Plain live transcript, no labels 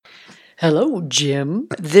Hello, Jim.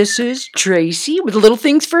 This is Tracy with the Little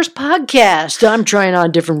Things First podcast. I'm trying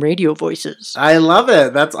on different radio voices. I love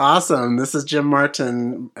it. That's awesome. This is Jim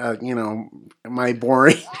Martin, my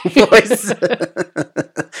boring voice.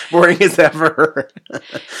 Boring as ever.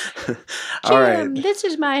 All right. Jim, this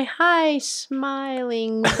is my high,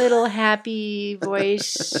 smiling, little happy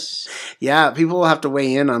voice. Yeah, people will have to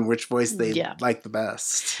weigh in on which voice they Yeah. like the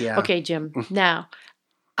best. Yeah. Okay, Jim. Now,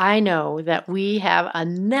 I know that we have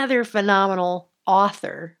another phenomenal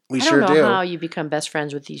author. We I sure don't know do. how you become best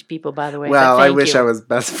friends with these people, by the way. Well, but I thank wish you. I was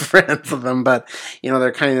best friends with them, but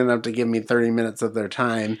they're kind enough to give me 30 minutes of their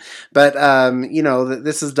time. But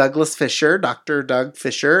this is Douglas Fisher, Dr. Doug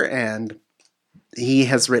Fisher, and he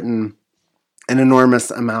has written an enormous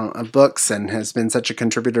amount of books and has been such a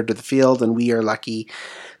contributor to the field. And we are lucky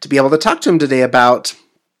to be able to talk to him today about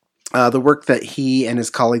the work that he and his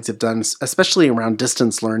colleagues have done, especially around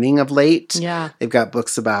distance learning of late. Yeah. They've got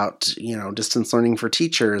books about, distance learning for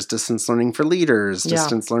teachers, distance learning for leaders, Yeah.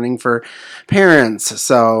 distance learning for parents.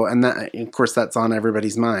 So, and that, of course, that's on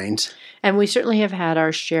everybody's mind. And we certainly have had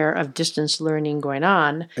our share of distance learning going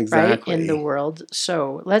on, Exactly. right, in the world.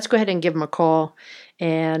 So let's go ahead and give him a call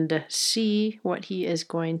and see what he is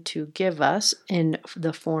going to give us in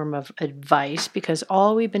the form of advice, because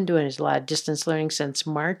all we've been doing is a lot of distance learning since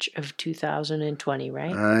March of 2020,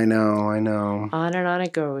 right? I know. On and on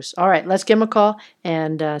it goes. All right, let's give him a call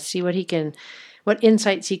and see what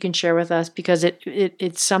insights he can share with us, because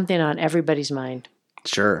it's something on everybody's mind.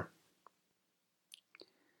 Sure.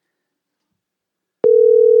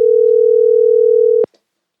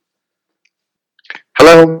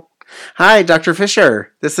 Hello. Hi, Dr.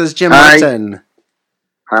 Fisher. This is Jim Hi. Martin.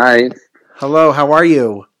 Hi. Hello, how are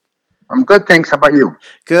you? I'm good, thanks. How about you?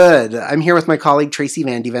 Good. I'm here with my colleague Tracy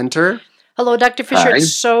Van Deventer. Hello, Dr. Fisher. Hi.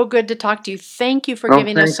 It's so good to talk to you. Thank you for Oh,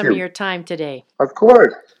 giving us thank some of you. your time today. Of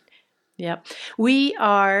course. Yep. We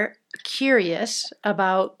are curious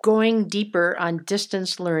about going deeper on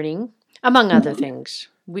distance learning, among other things.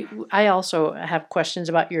 I also have questions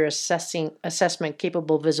about your assessment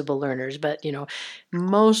capable visible learners, but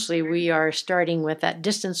mostly we are starting with that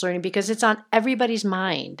distance learning because it's on everybody's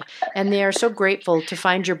mind, and they are so grateful to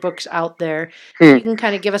find your books out there. You can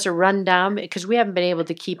kind of give us a rundown, because we haven't been able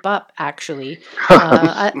to keep up, actually.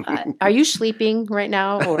 Are you sleeping right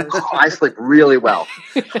now, or? I sleep really well,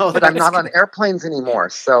 Oh, but I'm not on airplanes anymore,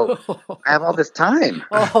 so I have all this time.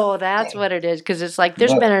 Oh, that's what it is, because it's like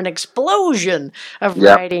there's been an explosion of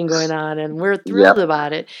Yep. writing going on, and we're thrilled Yep.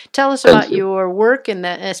 about it. Tell us Thank about you. your work, and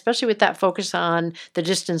that, especially with that focus on the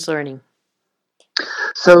distance learning.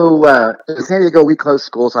 So in San Diego, we closed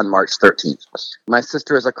schools on March 13th. My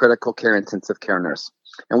sister is a critical care intensive care nurse,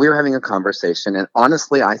 and we were having a conversation, and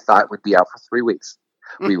honestly, I thought we'd be out for 3 weeks.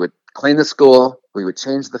 We would clean the school, we would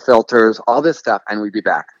change the filters, all this stuff, and we'd be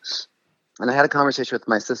back. And I had a conversation with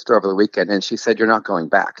my sister over the weekend, and she said, "You're not going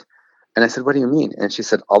back." And I said, "What do you mean?" And she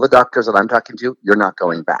said, "All the doctors that I'm talking to, you're not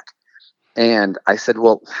going back." And I said,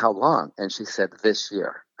 "Well, how long?" And she said, "This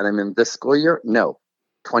year." And I mean, this school year? No,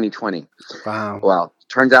 2020. Wow. Well,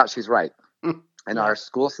 turns out she's right. And Yeah. our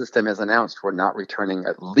school system has announced we're not returning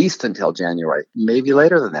at least until January, maybe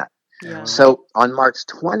later than that. Yeah. So on March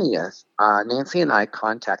 20th, Nancy and I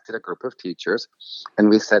contacted a group of teachers, and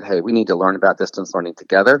we said, "Hey, we need to learn about distance learning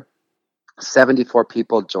together." 74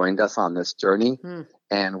 people joined us on this journey,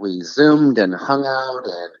 and we Zoomed and hung out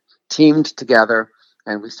and teamed together,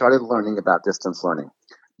 and we started learning about distance learning,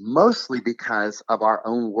 mostly because of our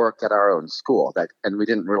own work at our own school. And we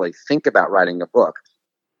didn't really think about writing a book.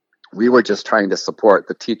 We were just trying to support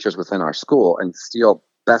the teachers within our school and steal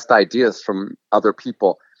best ideas from other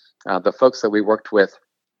people. The folks that we worked with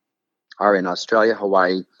are in Australia,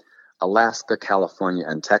 Hawaii, Alaska, California,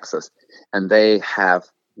 and Texas, and they have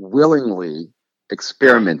willingly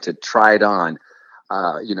experimented, tried on,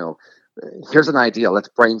 here's an idea, let's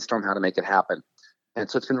brainstorm how to make it happen. And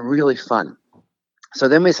so it's been really fun. So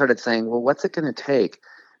then we started saying, well, what's it going to take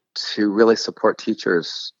to really support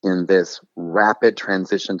teachers in this rapid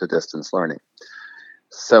transition to distance learning?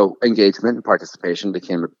 So engagement and participation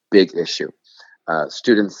became a big issue.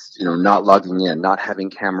 Students, not logging in, not having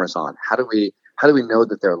cameras on. How do we know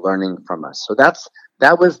that they're learning from us? So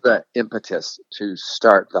that was the impetus to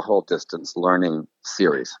start the whole distance learning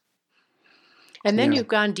series. And then Yeah. you've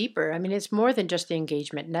gone deeper. I mean, it's more than just the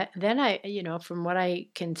engagement. Then from what I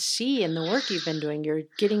can see in the work you've been doing, you're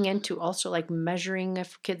getting into also like measuring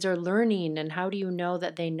if kids are learning, and how do you know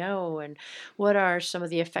that they know, and what are some of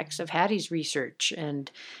the effects of Hattie's research,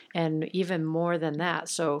 and even more than that.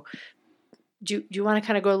 So do you want to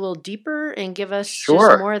kind of go a little deeper and give us just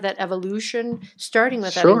Sure. more of that evolution, starting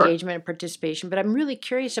with that Sure. engagement and participation? But I'm really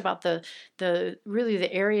curious about the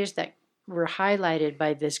areas that were highlighted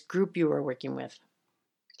by this group you were working with?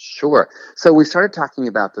 Sure. So we started talking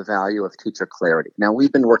about the value of teacher clarity. Now,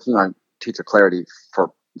 we've been working on teacher clarity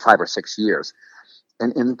for 5 or 6 years.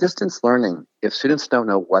 And in distance learning, if students don't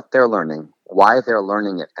know what they're learning, why they're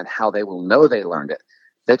learning it, and how they will know they learned it,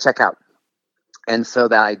 they check out. And so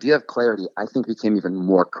the idea of clarity, I think, became even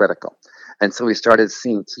more critical. And so we started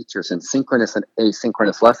seeing teachers in synchronous and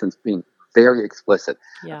asynchronous lessons being very explicit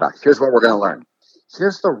about here's what we're going to learn.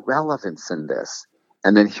 Here's the relevance in this.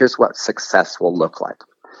 And then here's what success will look like.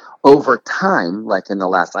 Over time, like in the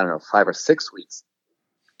last, 5 or 6 weeks,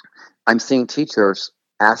 I'm seeing teachers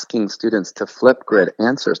asking students to flip grid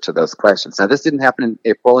answers to those questions. Now, this didn't happen in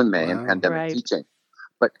April and May in pandemic teaching.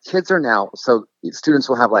 But kids are now, so students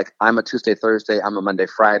will have like, I'm a Tuesday, Thursday, I'm a Monday,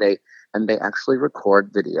 Friday, and they actually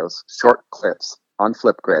record videos, short clips on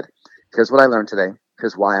Flipgrid. Here's what I learned today.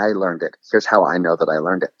 Here's why I learned it. Here's how I know that I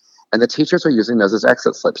learned it. And the teachers are using those as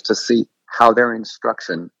exit slips to see how their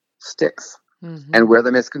instruction sticks and where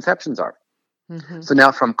the misconceptions are. So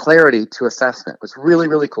now from clarity to assessment was really,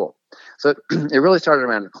 really cool. So it really started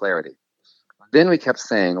around clarity. Then we kept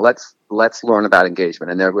saying, let's learn about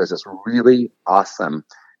engagement. And there was this really awesome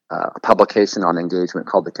publication on engagement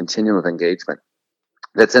called The Continuum of Engagement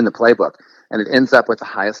that's in the playbook. And it ends up with the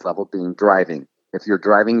highest level being driving. If you're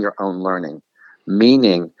driving your own learning,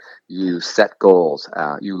 meaning you set goals,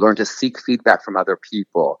 you learn to seek feedback from other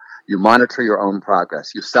people, you monitor your own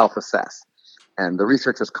progress, you self-assess. And the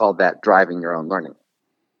researchers called that driving your own learning.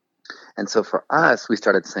 And so for us, we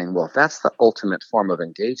started saying, well, if that's the ultimate form of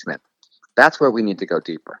engagement, that's where we need to go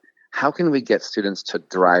deeper. How can we get students to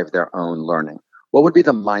drive their own learning? What would be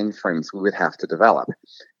the mind frames we would have to develop?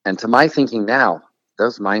 And to my thinking now,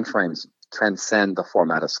 those mind frames transcend the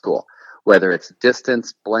format of school, whether it's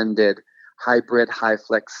distance, blended, hybrid,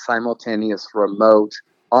 HyFlex, simultaneous, remote,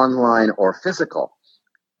 online, or physical.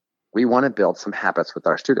 We want to build some habits with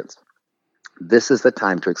our students. This is the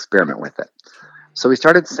time to experiment with it. So we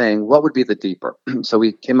started saying, what would be the deeper? So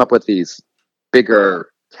we came up with these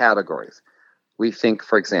bigger categories. We think,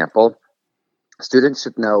 for example, students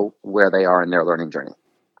should know where they are in their learning journey.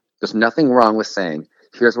 There's nothing wrong with saying,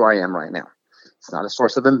 here's where I am right now. It's not a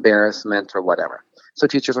source of embarrassment or whatever. So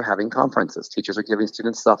teachers are having conferences. Teachers are giving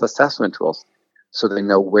students self-assessment tools so they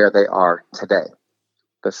know where they are today.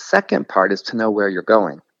 The second part is to know where you're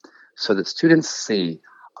going so that students see,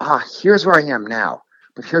 here's where I am now,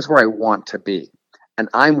 but here's where I want to be. And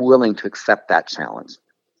I'm willing to accept that challenge.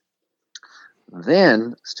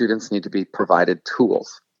 Then students need to be provided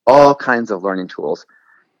tools, all kinds of learning tools,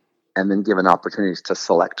 and then given opportunities to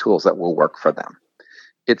select tools that will work for them.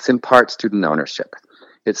 It's in part student ownership.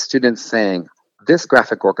 It's students saying, this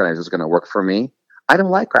graphic organizer is going to work for me. I don't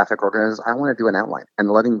like graphic organizers. I want to do an outline, and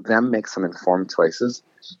letting them make some informed choices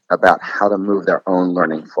about how to move their own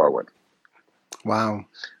learning forward. Wow.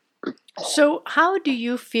 So how do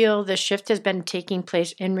you feel the shift has been taking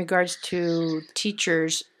place in regards to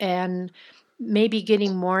teachers and maybe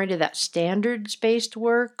getting more into that standards-based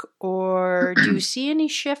work, or do you see any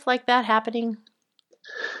shift like that happening?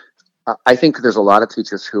 I think there's a lot of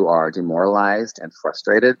teachers who are demoralized and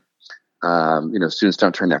frustrated. Students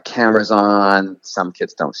don't turn their cameras on. Some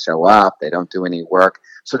kids don't show up. They don't do any work.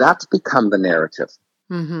 So that's become the narrative.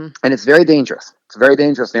 And it's very dangerous. It's a very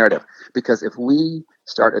dangerous narrative because if we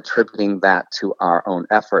start attributing that to our own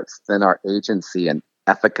efforts, then our agency and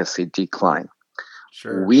efficacy decline.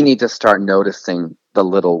 Sure. We need to start noticing the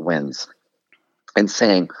little wins and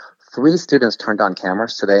saying, 3 students turned on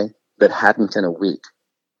cameras today that hadn't in a week.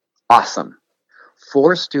 Awesome.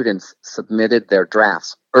 4 students submitted their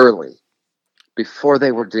drafts early before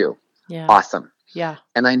they were due. Yeah. Awesome. Yeah.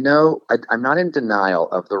 And I know I'm not in denial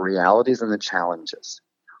of the realities and the challenges,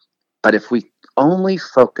 but if we only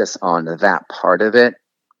focus on that part of it,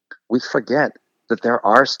 we forget that there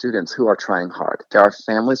are students who are trying hard. There are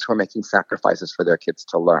families who are making sacrifices for their kids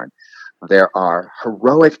to learn. There are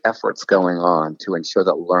heroic efforts going on to ensure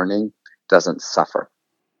that learning doesn't suffer.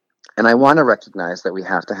 And I want to recognize that we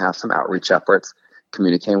have to have some outreach efforts,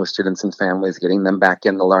 communicating with students and families, getting them back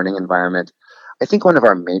in the learning environment. I think one of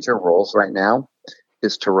our major roles right now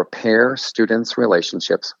is to repair students'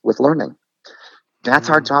 relationships with learning. That's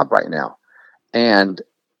our job right now. And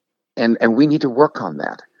we need to work on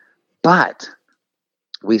that. But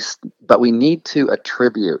we need to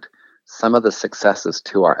attribute some of the successes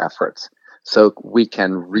to our efforts so we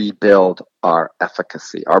can rebuild our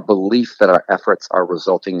efficacy, our belief that our efforts are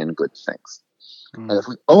resulting in good things. And if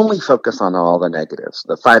we only focus on all the negatives,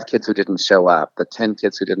 the 5 kids who didn't show up, the 10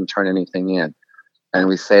 kids who didn't turn anything in, and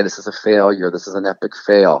we say this is a failure, this is an epic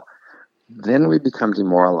fail, then we become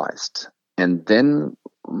demoralized. And then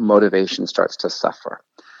motivation starts to suffer.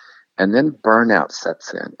 and then burnout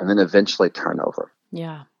sets in, and then eventually turnover.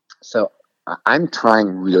 Yeah. So I'm trying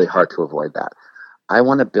really hard to avoid that. I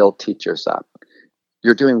want to build teachers up.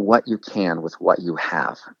 You're doing what you can with what you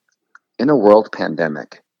have in a world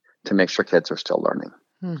pandemic to make sure kids are still learning.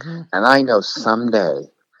 Mm-hmm. And I know someday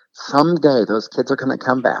those kids are going to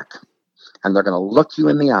come back and they're going to look you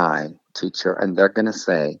in the eye, teacher, and they're going to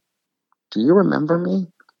say, do you remember me?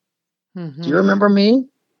 Mm-hmm. Do you remember me?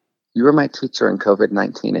 You were my teacher in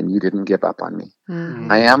COVID-19 and you didn't give up on me.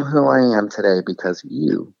 Mm-hmm. I am who I am today because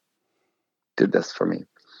you did this for me.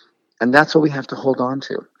 And that's what we have to hold on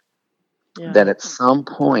to. Yeah. That at some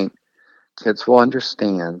point, kids will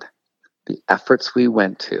understand the efforts we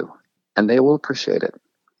went to, and they will appreciate it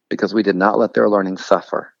because we did not let their learning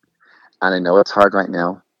suffer. And I know it's hard right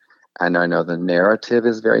now, and I know the narrative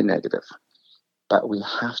is very negative, but we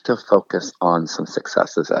have to focus on some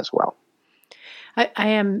successes as well.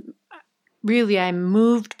 I'm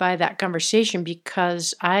moved by that conversation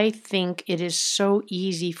because I think it is so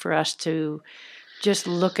easy for us to just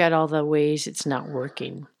look at all the ways it's not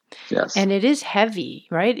working. Yes. And it is heavy,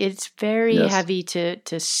 right? It's very Yes. heavy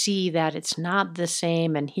to see that it's not the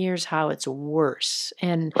same and here's how it's worse.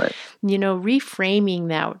 And, Right. reframing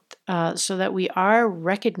that so that we are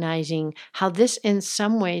recognizing how this in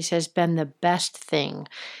some ways has been the best thing.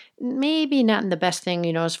 Maybe not in the best thing,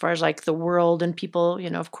 as far as like the world and people,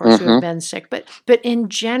 of course, who have been sick. But in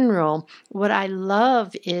general, what I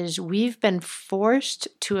love is we've been forced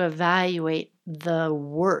to evaluate the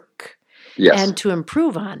work. Yes. And to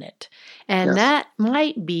improve on it. And Yes. that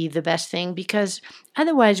might be the best thing because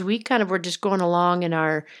otherwise we kind of were just going along in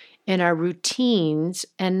our routines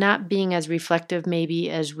and not being as reflective maybe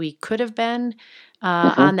as we could have been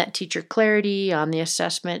on that teacher clarity, on the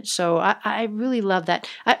assessment. So I really love that.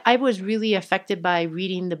 I was really affected by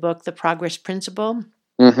reading the book, The Progress Principle,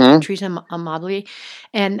 Teresa Mobley.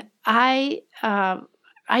 And I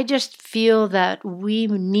just feel that we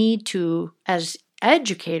need to, as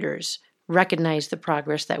educators, recognize the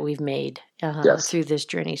progress that we've made Yes. through this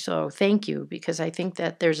journey. So thank you, because I think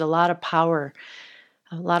that there's a lot of power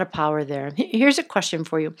there. Here's a question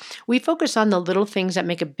for you. We focus on the little things that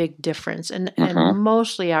make a big difference, and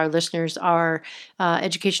mostly our listeners are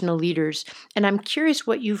educational leaders. And I'm curious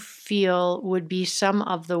what you feel would be some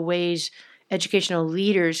of the ways educational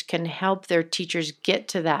leaders can help their teachers get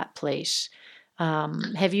to that place.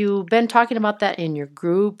 Have you been talking about that in your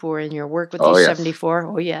group or in your work with these 74?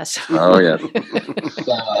 Oh, yes. Oh, yes.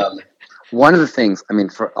 One of the things,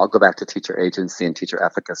 I'll go back to teacher agency and teacher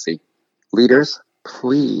efficacy. Leaders,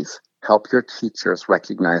 please help your teachers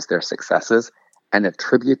recognize their successes and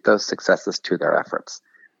attribute those successes to their efforts.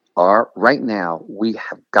 Right now, we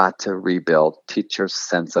have got to rebuild teachers'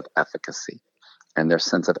 sense of efficacy and their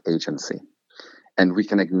sense of agency. And we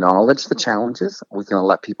can acknowledge the challenges. We can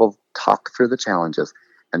let people talk through the challenges.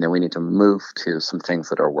 And then we need to move to some things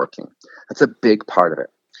that are working. That's a big part of it.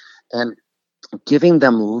 And giving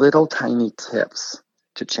them little tiny tips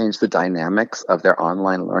to change the dynamics of their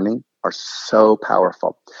online learning are so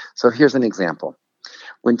powerful. So here's an example.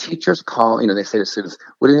 When teachers call, they say to students,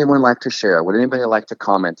 would anyone like to share? Would anybody like to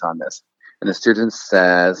comment on this? And the student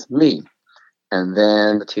says, me. And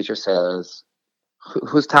then the teacher says,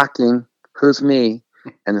 who's talking? Who's me?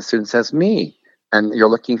 And the student says, me. And you're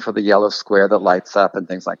looking for the yellow square that lights up and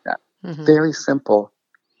things like that. Very simple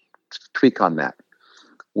tweak on that.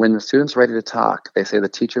 When the student's ready to talk, they say the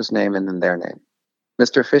teacher's name and then their name.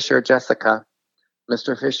 Mr. Fisher, Jessica.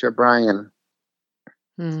 Mr. Fisher, Brian.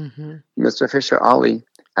 Mr. Fisher, Ollie.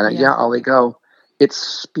 And Ollie, go. It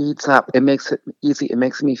speeds up. It makes it easy. It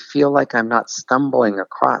makes me feel like I'm not stumbling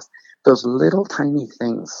across. Those little tiny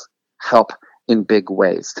things help in big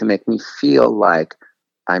ways to make me feel like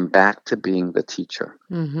I'm back to being the teacher.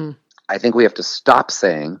 I think we have to stop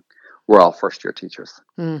saying we're all first-year teachers.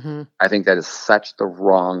 I think that is such the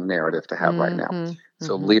wrong narrative to have right now.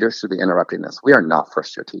 So leaders should be interrupting this. We are not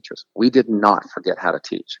first-year teachers. We did not forget how to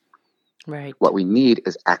teach. Right. What we need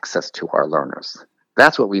is access to our learners.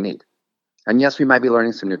 That's what we need. And yes, we might be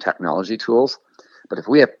learning some new technology tools, but if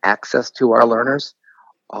we have access to our learners,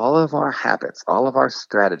 all of our habits, all of our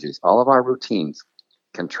strategies, all of our routines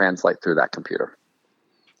can translate through that computer.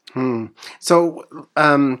 So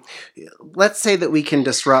let's say that we can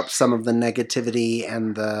disrupt some of the negativity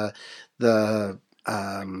and the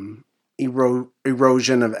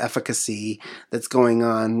erosion of efficacy that's going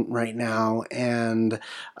on right now. And,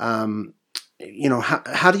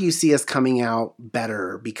 how do you see us coming out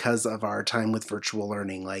better because of our time with virtual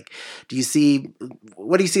learning? Like, what do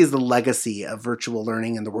you see as the legacy of virtual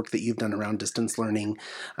learning and the work that you've done around distance learning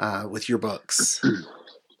with your books?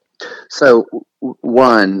 So,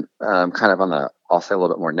 one, kind of on the, I'll say a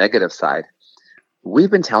little bit more negative side,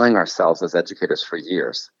 we've been telling ourselves as educators for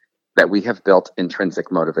years that we have built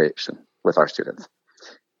intrinsic motivation with our students.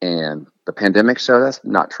 And the pandemic showed us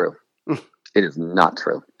not true. It is not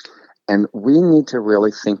true. And we need to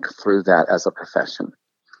really think through that as a profession.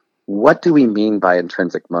 What do we mean by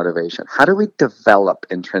intrinsic motivation? How do we develop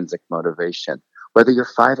intrinsic motivation, whether you're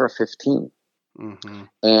 5 or 15? Mm-hmm.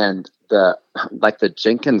 And the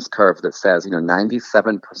Jenkins curve that says,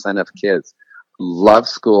 97% of kids love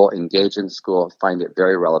school, engage in school, find it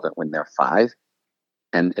very relevant when they're 5.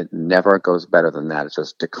 And it never goes better than that. It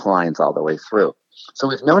just declines all the way through. So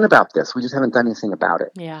we've known about this. We just haven't done anything about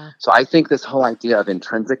it. Yeah. So I think this whole idea of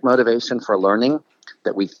intrinsic motivation for learning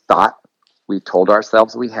that we thought we told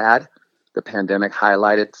ourselves we had, the pandemic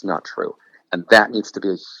highlighted, it's not true. And that needs to be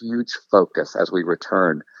a huge focus as we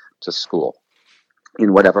return to school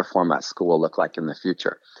in whatever format school will look like in the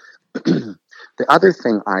future. The other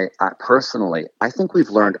thing I personally think we've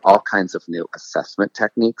learned all kinds of new assessment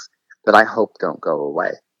techniques that I hope don't go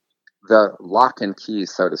away. The lock and key,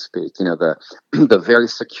 so to speak, the very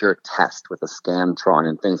secure test with a Scantron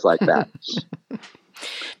and things like that.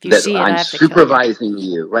 If you see it, I'm I have to supervising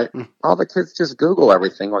you, right? All the kids just Google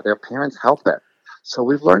everything or their parents help it. So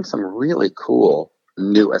we've learned some really cool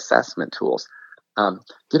new assessment tools.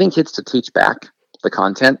 Getting kids to teach back the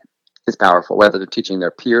content is powerful, whether they're teaching their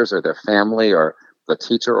peers or their family or the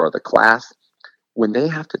teacher or the class. When they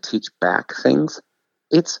have to teach back things,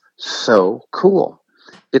 it's so cool.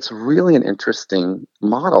 It's really an interesting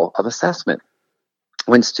model of assessment.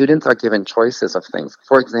 When students are given choices of things,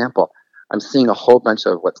 for example, I'm seeing a whole bunch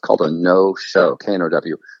of what's called a no-show,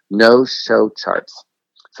 K-N-O-W, no-show charts.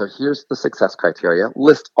 So here's the success criteria.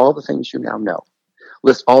 List all the things you now know.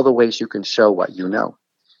 List all the ways you can show what you know.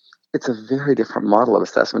 It's a very different model of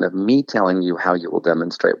assessment of me telling you how you will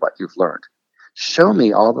demonstrate what you've learned. Show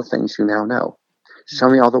me all the things you now know. Show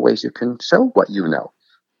me all the ways you can show what you know.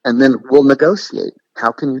 And then we'll negotiate.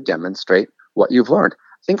 How can you demonstrate what you've learned?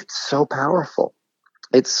 I think it's so powerful.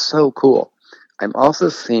 It's so cool. I'm also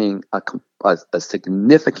seeing a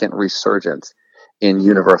significant resurgence in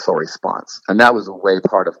universal response. And that was a way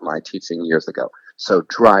part of my teaching years ago. So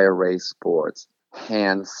dry erase boards,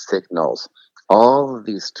 hand signals, all of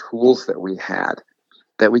these tools that we had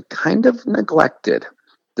that we kind of neglected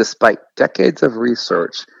despite decades of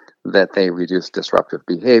research that they reduce disruptive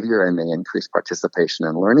behavior and they increase participation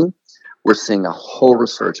in learning. We're seeing a whole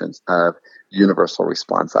resurgence of universal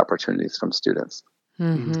response opportunities from students.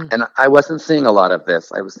 Mm-hmm. And I wasn't seeing a lot of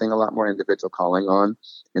this. I was seeing a lot more individual calling on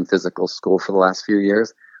in physical school for the last few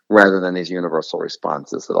years, rather than these universal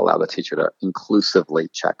responses that allow the teacher to inclusively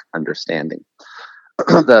check understanding.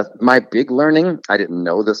 My big learning, I didn't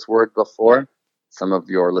know this word before. Some of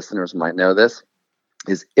your listeners might know this,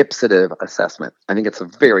 is ipsative assessment. I think it's a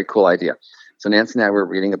very cool idea. So Nancy and I were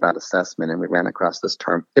reading about assessment and we ran across this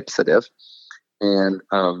term ipsative. And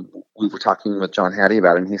we were talking with John Hattie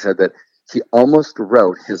about it, and he said that he almost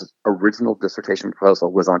wrote his original dissertation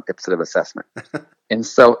proposal was on ipsative assessment. And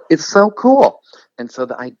so it's so cool. And so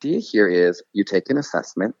the idea here is you take an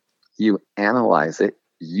assessment, you analyze it,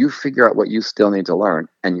 you figure out what you still need to learn,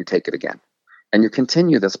 and you take it again. And you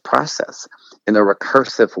continue this process in a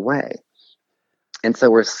recursive way. And so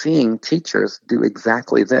we're seeing teachers do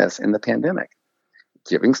exactly this in the pandemic,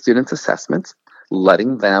 giving students assessments,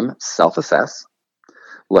 letting them self-assess,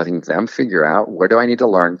 letting them figure out where do I need to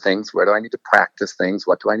learn things, where do I need to practice things,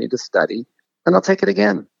 what do I need to study, and I'll take it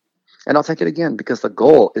again. And I'll take it again because the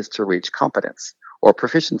goal is to reach competence or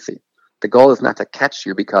proficiency. The goal is not to catch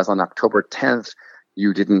you because on October 10th,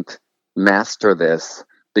 you didn't master this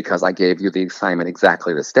because I gave you the assignment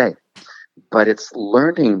exactly this day. But it's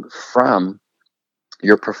learning from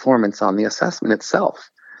your performance on the assessment itself.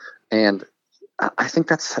 And I think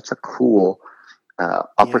that's such a cool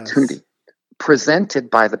opportunity. Yes.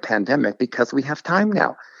 Presented by the pandemic because we have time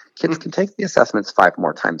now. Kids can take the assessments 5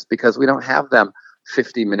 more times because we don't have them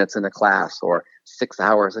 50 minutes in a class or 6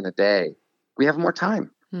 hours in a day. We have more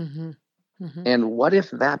time. Mm-hmm. Mm-hmm. And what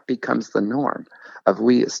if that becomes the norm of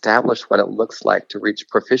we establish what it looks like to reach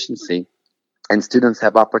proficiency and students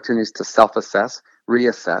have opportunities to self-assess,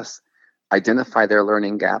 reassess, identify their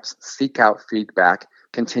learning gaps, seek out feedback,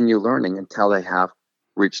 continue learning until they have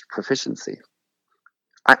reached proficiency.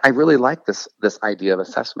 I really like this idea of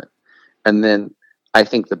assessment. And then I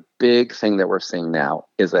think the big thing that we're seeing now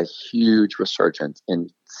is a huge resurgence in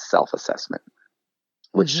self-assessment,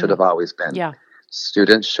 which should have always been. Yeah.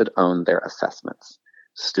 Students should own their assessments.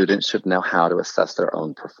 Students should know how to assess their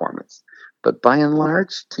own performance. But by and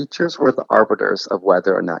large, teachers were the arbiters of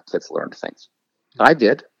whether or not kids learned things. I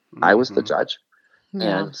did. I was the judge.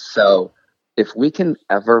 Yeah. And so if we can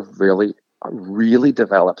ever really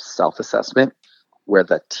develop self-assessment where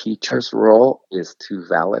the teacher's role is to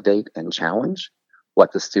validate and challenge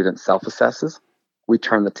what the student self-assesses, we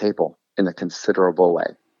turn the table in a considerable way.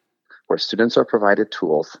 Where students are provided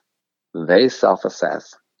tools, they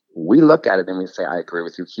self-assess, we look at it and we say, I agree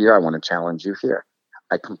with you here, I want to challenge you here.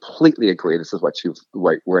 I completely agree. This is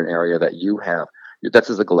we're an area that you have, this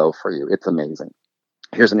is a glow for you. It's amazing.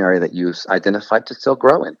 Here's an area that you've identified to still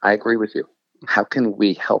grow in. I agree with you. How can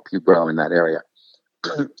we help you grow in that area?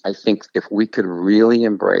 I think if we could really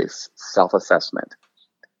embrace self-assessment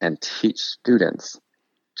and teach students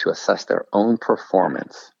to assess their own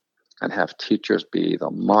performance and have teachers be the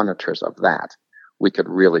monitors of that, we could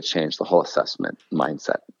really change the whole assessment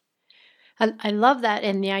mindset. I love that,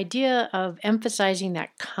 and the idea of emphasizing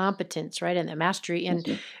that competence, right, and the mastery,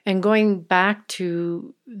 and going back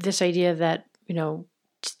to this idea that,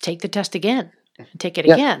 take the test again, take it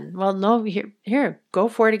again. Well, no, here, go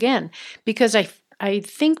for it again, because I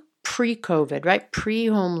think pre-COVID, right,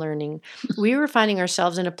 pre-home learning, we were finding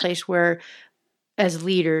ourselves in a place where, as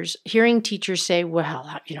leaders, hearing teachers say,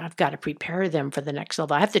 well, I've got to prepare them for the next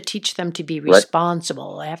level. I have to teach them to be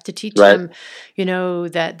responsible. I have to teach them,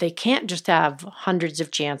 that they can't just have hundreds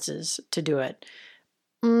of chances to do it.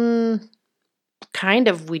 Kind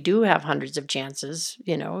of, we do have hundreds of chances.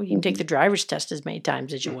 You can take the driver's test as many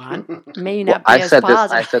times as you want. May not be as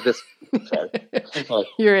positive. I said this. Sorry.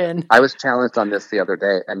 You're in. I was challenged on this the other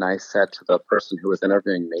day, and I said to the person who was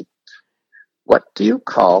interviewing me, what do you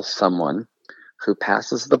call someone who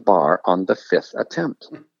passes the bar on the 5th attempt?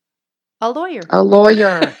 A lawyer. A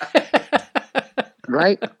lawyer.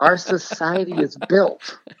 Right? Our society is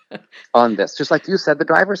built on this. Just like you said, the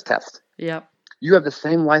driver's test. Yep. You have the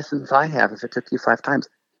same license I have if it took you 5 times.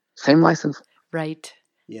 Same license. Right.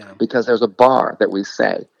 Yeah. Because there's a bar that we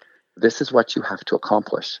say, this is what you have to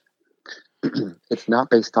accomplish. It's not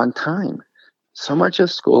based on time. So much of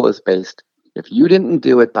school is based, if you didn't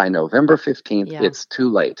do it by November 15th, it's too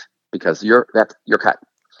late because you're cut.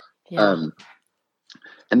 Yeah.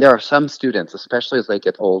 And there are some students, especially as they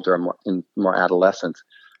get older and more adolescents,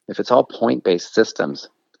 if it's all point-based systems,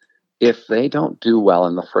 if they don't do well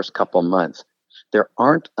in the first couple months, there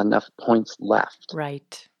aren't enough points left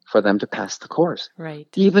for them to pass the course. Right.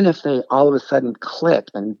 Even if they all of a sudden click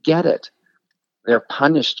and get it, they're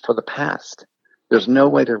punished for the past. There's no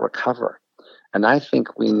way to recover. And I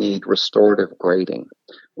think we need restorative grading.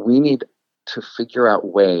 We need to figure out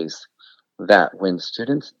ways that when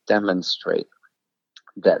students demonstrate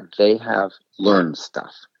that they have learned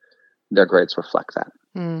stuff, their grades reflect that.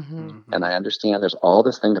 Mm-hmm. And I understand there's all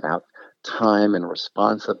this thing about time and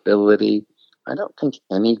responsibility. I don't think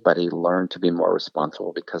anybody learned to be more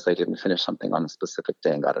responsible because they didn't finish something on a specific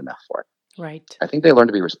day and got enough for it. Right. I think they learned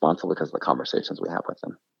to be responsible because of the conversations we have with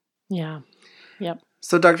them. Yeah. Yep.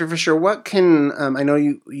 So, Dr. Fisher, what can I know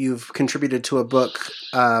you've contributed to a book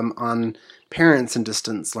on parents and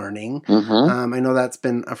distance learning. Mm-hmm. I know that's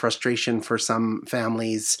been a frustration for some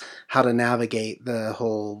families, how to navigate the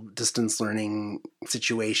whole distance learning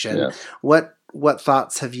situation. Yes. What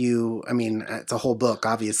thoughts have you, I mean, it's a whole book,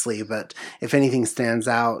 obviously, but if anything stands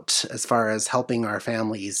out as far as helping our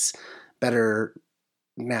families better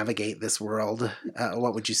navigate this world,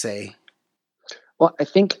 what would you say? Well, I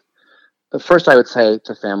think first I would say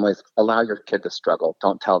to families, allow your kid to struggle.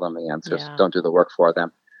 Don't tell them the answers. Yeah. Don't do the work for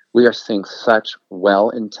them. We are seeing such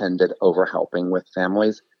well-intended overhelping with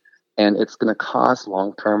families, and it's going to cause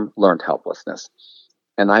long-term learned helplessness.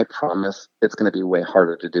 And I promise it's going to be way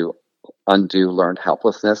harder to undo learned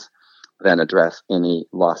helplessness than address any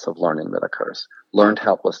loss of learning that occurs. Learned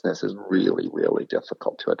helplessness is really, really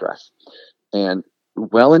difficult to address. And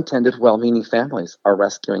well-intended, well-meaning families are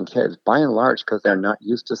rescuing kids, by and large, because they're not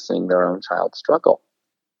used to seeing their own child struggle.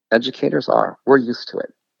 Educators are. We're used to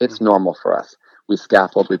it. It's normal for us. We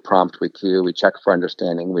scaffold, we prompt, we cue, we check for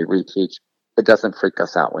understanding, we reteach. It doesn't freak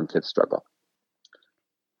us out when kids struggle.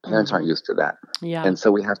 Parents aren't used to that. Yeah. And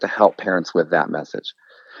so we have to help parents with that message.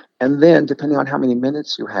 And then, depending on how many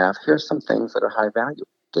minutes you have, here's some things that are high value.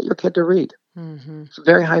 Get your kid to read. Mm-hmm. It's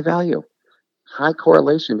very high value. High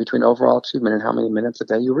correlation between overall achievement and how many minutes a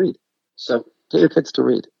day you read. So get your kids to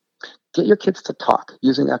read. Get your kids to talk.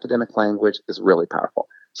 Using academic language is really powerful.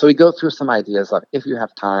 So we go through some ideas of, if you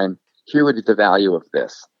have time, here would be the value of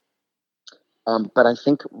this. But I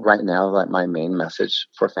think right now that my main message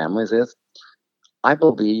for families is, I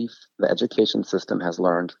believe the education system has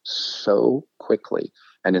learned so quickly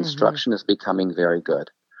and instruction is becoming very good.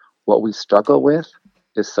 What we struggle with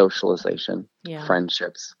is socialization,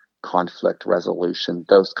 friendships, conflict resolution,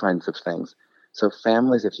 those kinds of things. So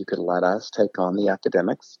families, if you could let us take on the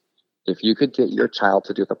academics If you could get your child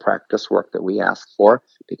to do the practice work that we ask for,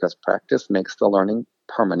 because practice makes the learning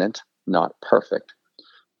permanent, not perfect.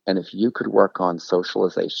 And if you could work on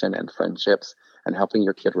socialization and friendships and helping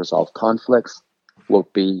your kid resolve conflicts, we'll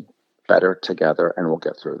be better together and we'll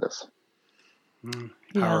get through this.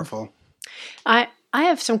 Powerful. Yeah. I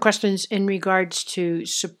have some questions in regards to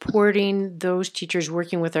supporting those teachers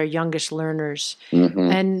working with our youngest learners.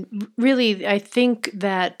 And really, I think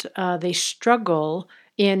that they struggle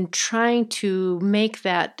in trying to make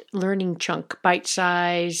that learning chunk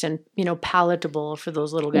bite-sized and palatable for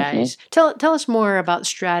those little guys. Tell us more about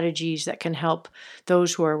strategies that can help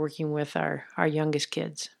those who are working with our youngest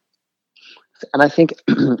kids. And I think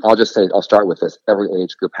I'll start with this. Every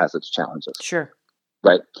age group has its challenges. Sure.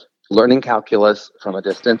 Right? Learning calculus from a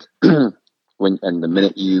distance, and the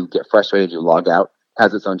minute you get frustrated, you log out,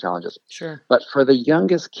 has its own challenges. Sure. But for the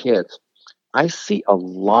youngest kids, I see a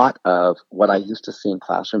lot of what I used to see in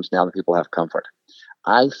classrooms now that people have comfort.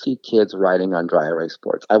 I see kids writing on dry erase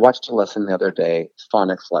boards. I watched a lesson the other day,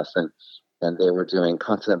 phonics lesson, and they were doing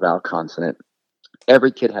consonant, vowel, consonant.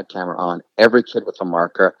 Every kid had camera on, every kid with a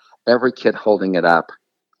marker, every kid holding it up,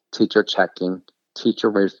 teacher checking,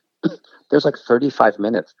 there's like 35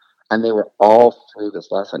 minutes. And they were all through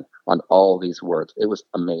this lesson on all these words. It was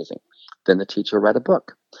amazing. Then the teacher read a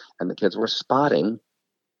book, and the kids were spotting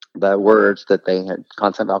the words that they had,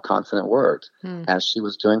 consonant, vowel, consonant words, as she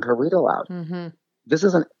was doing her read aloud. This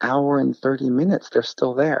is an hour and 30 minutes. They're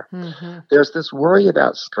still there. There's this worry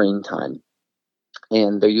about screen time.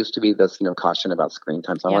 And there used to be this, caution about screen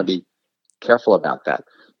time. So I want to be careful about that.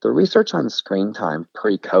 The research on screen time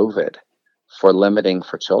pre-COVID for limiting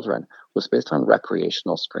for children was based on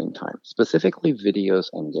recreational screen time, specifically videos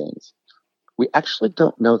and games. We actually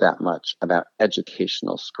don't know that much about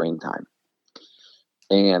educational screen time.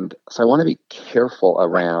 And so I want to be careful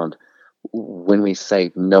around when we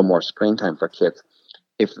say no more screen time for kids.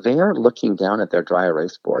 If they are looking down at their dry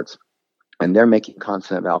erase boards and they're making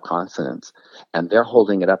consonant, vowel, consonants, and they're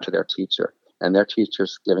holding it up to their teacher, and their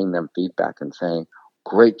teacher's giving them feedback and saying,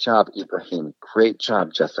 "Great job, Ibrahim. Great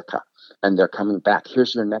job, Jessica." And they're coming back.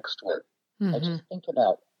 Here's your next word. I just think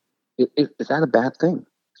about, is that a bad thing?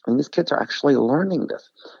 I mean, these kids are actually learning this.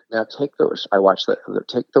 Now take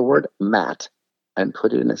the word mat and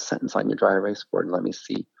put it in a sentence on your dry erase board and let me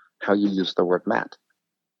see how you use the word mat.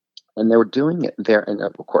 And they were doing it there. And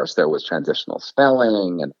of course, there was transitional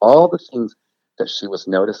spelling and all the things that she was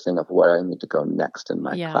noticing of where I need to go next in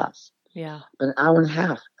my class. Yeah. But an hour and a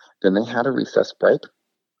half. Then they had a recess break.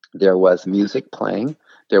 There was music playing.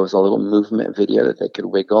 There was a little movement video that they could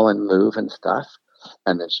wiggle and move and stuff.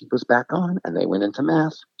 And then she was back on and they went into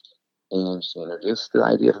math. And she introduced the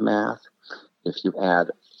idea of math. If you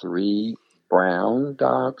add 3 brown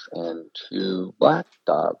dogs and 2 black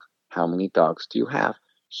dogs, how many dogs do you have?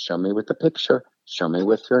 Show me with the picture. Show me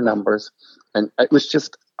with your numbers. And it was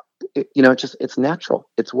just, it's natural.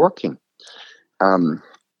 It's working.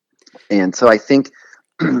 And so I think,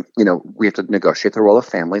 we have to negotiate the role of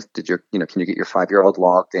families. Can you get your 5-year-old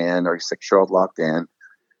logged in or your 6-year-old logged in?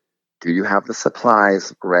 Do you have the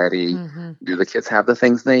supplies ready? Do the kids have the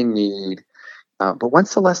things they need? But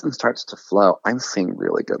once the lesson starts to flow, I'm seeing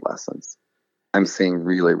really good lessons. I'm seeing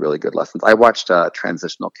really, really good lessons. I watched a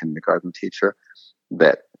transitional kindergarten teacher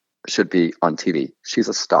that should be on TV. She's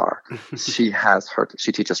a star. She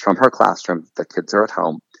teaches from her classroom. The kids are at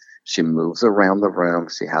home. She moves around the room.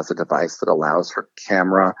 She has a device that allows her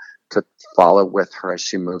camera to follow with her as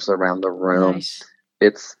she moves around the room. Nice.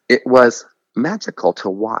 It was magical to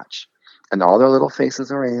watch. And all their little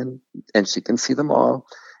faces are in, and she can see them all.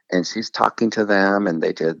 And she's talking to them, and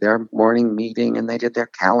they did their morning meeting, and they did their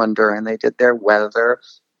calendar, and they did their weather.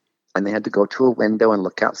 And they had to go to a window and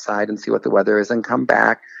look outside and see what the weather is and come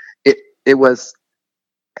back. It was,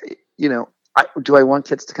 do I want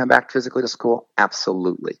kids to come back physically to school?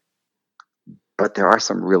 Absolutely. But there are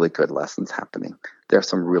some really good lessons happening. There are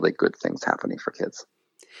some really good things happening for kids.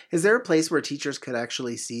 Is there a place where teachers could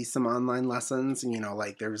actually see some online lessons?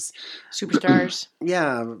 Like there's Superstars.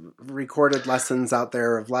 Recorded lessons out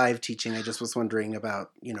there of live teaching. I just was wondering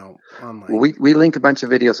about, online. We link a bunch of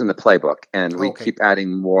videos in the playbook, and we keep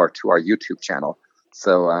adding more to our YouTube channel.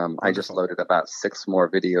 So I just loaded about 6 more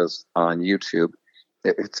videos on YouTube.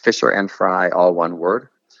 It's Fisher and Fry, all one word.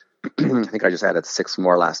 I think I just added 6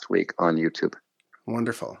 more last week on YouTube.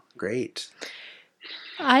 Wonderful. Great.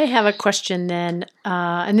 I have a question then,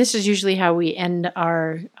 and this is usually how we end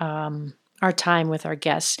our our time with our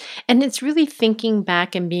guests. And it's really thinking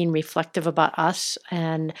back and being reflective about us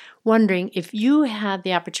and wondering if you had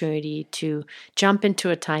the opportunity to jump into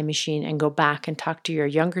a time machine and go back and talk to your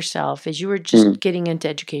younger self as you were just getting into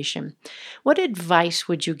education. What advice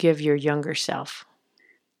would you give your younger self?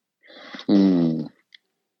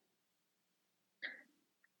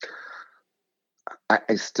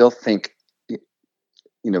 I still think,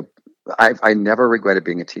 I never regretted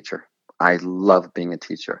being a teacher. I love being a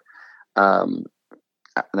teacher. And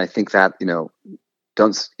I think that,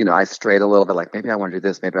 I strayed a little bit, like, maybe I want to do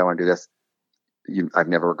this, maybe I want to do this. I've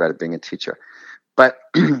never regretted being a teacher. But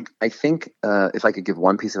I think if I could give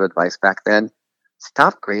one piece of advice back then,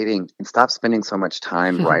 stop grading and stop spending so much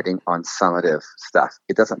time writing on summative stuff.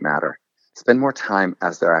 It doesn't matter. Spend more time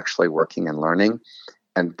as they're actually working and learning,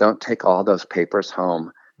 and don't take all those papers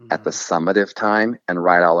home at the summative time and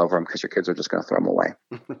write all over them, because your kids are just going to throw them away.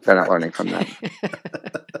 They're not learning from that.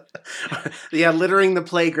 Yeah, littering the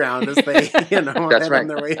playground as they, That's head right. on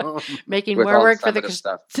their way home. Making With more all the work for the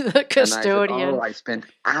summative custodian. I spent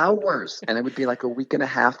hours, and it would be like a week and a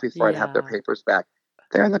half before I'd have their Yeah. papers back.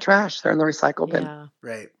 They're in the trash. They're in the recycle bin. Yeah.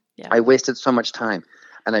 Right. Yeah. I wasted so much time,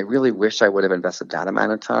 and I really wish I would have invested that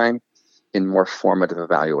amount of time in more formative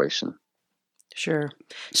evaluation. Sure.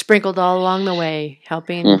 Sprinkled all along the way,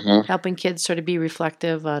 helping kids sort of be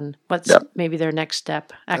reflective on what's maybe their next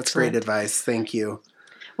step. Excellent. That's great advice. Thank you.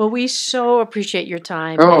 Well, we so appreciate your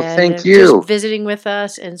time. Oh, and thank you. Just visiting with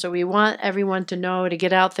us. And so we want everyone to know to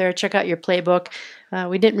get out there, check out your playbook.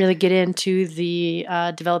 We didn't really get into the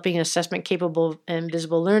developing assessment capable and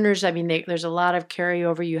visible learners. I mean, there's a lot of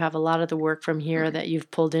carryover. You have a lot of the work from here that you've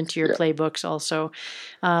pulled into your playbooks also.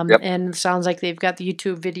 And it sounds like they've got the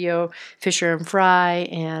YouTube video, Fisher and Fry,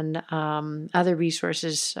 and other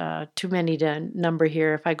resources. Too many to number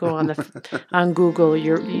here. If I go on on Google,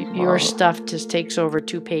 your stuff just takes over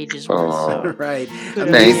 2 pages worth. So. Right. Thank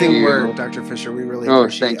Amazing you. work, Dr. Fisher. We really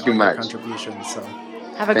appreciate thank you all your much. contributions. So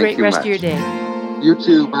Have a great rest of your day. You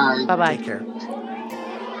too. Bye. Bye-bye. take care.